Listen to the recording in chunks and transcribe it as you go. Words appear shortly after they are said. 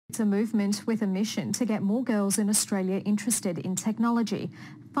It's a movement with a mission to get more girls in Australia interested in technology.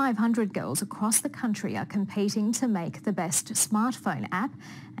 500 girls across the country are competing to make the best smartphone app,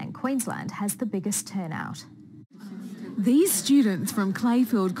 and Queensland has the biggest turnout. These students from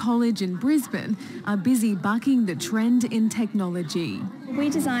Clayfield College in Brisbane are busy bucking the trend in technology. We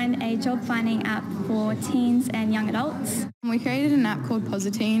designed a job-finding app for teens and young adults. We created an app called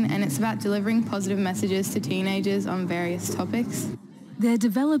Positine, and it's about delivering positive messages to teenagers on various topics. They're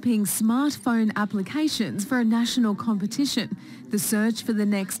developing smartphone applications for a national competition, the search for the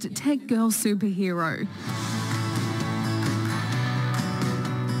next tech girl superhero.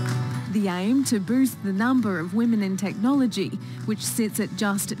 The aim to boost the number of women in technology, which sits at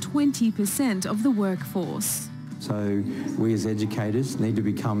just 20% of the workforce. So we as educators need to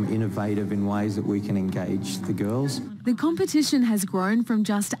become innovative in ways that we can engage the girls. The competition has grown from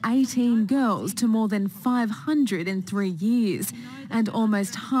just 18 girls to more than 500 in 3 years, and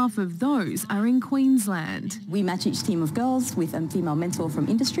almost half of those are in Queensland. We match each team of girls with a female mentor from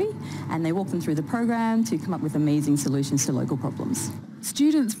industry, and they walk them through the program to come up with amazing solutions to local problems.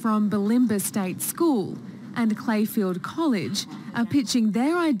 Students from Bulimba State School and Clayfield College are pitching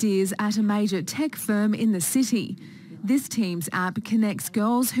their ideas at a major tech firm in the city. This team's app connects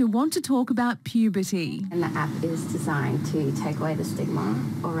girls who want to talk about puberty. And the app is designed to take away the stigma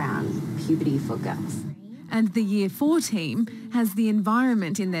around puberty for girls. And the Year 4 team has the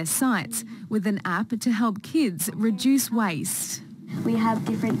environment in their sights with an app to help kids reduce waste. We have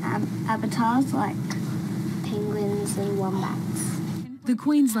different avatars like penguins and wombats. The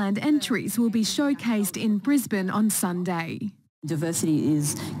Queensland entries will be showcased in Brisbane on Sunday. Diversity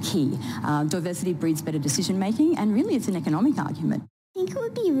is key. Diversity breeds better decision making, and really it's an economic argument. I think it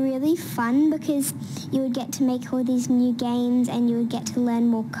would be really fun because you would get to make all these new games and you would get to learn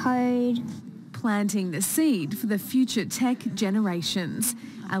more code. Planting the seed for the future tech generations.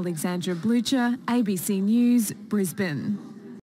 Alexandra Blucher, ABC News, Brisbane.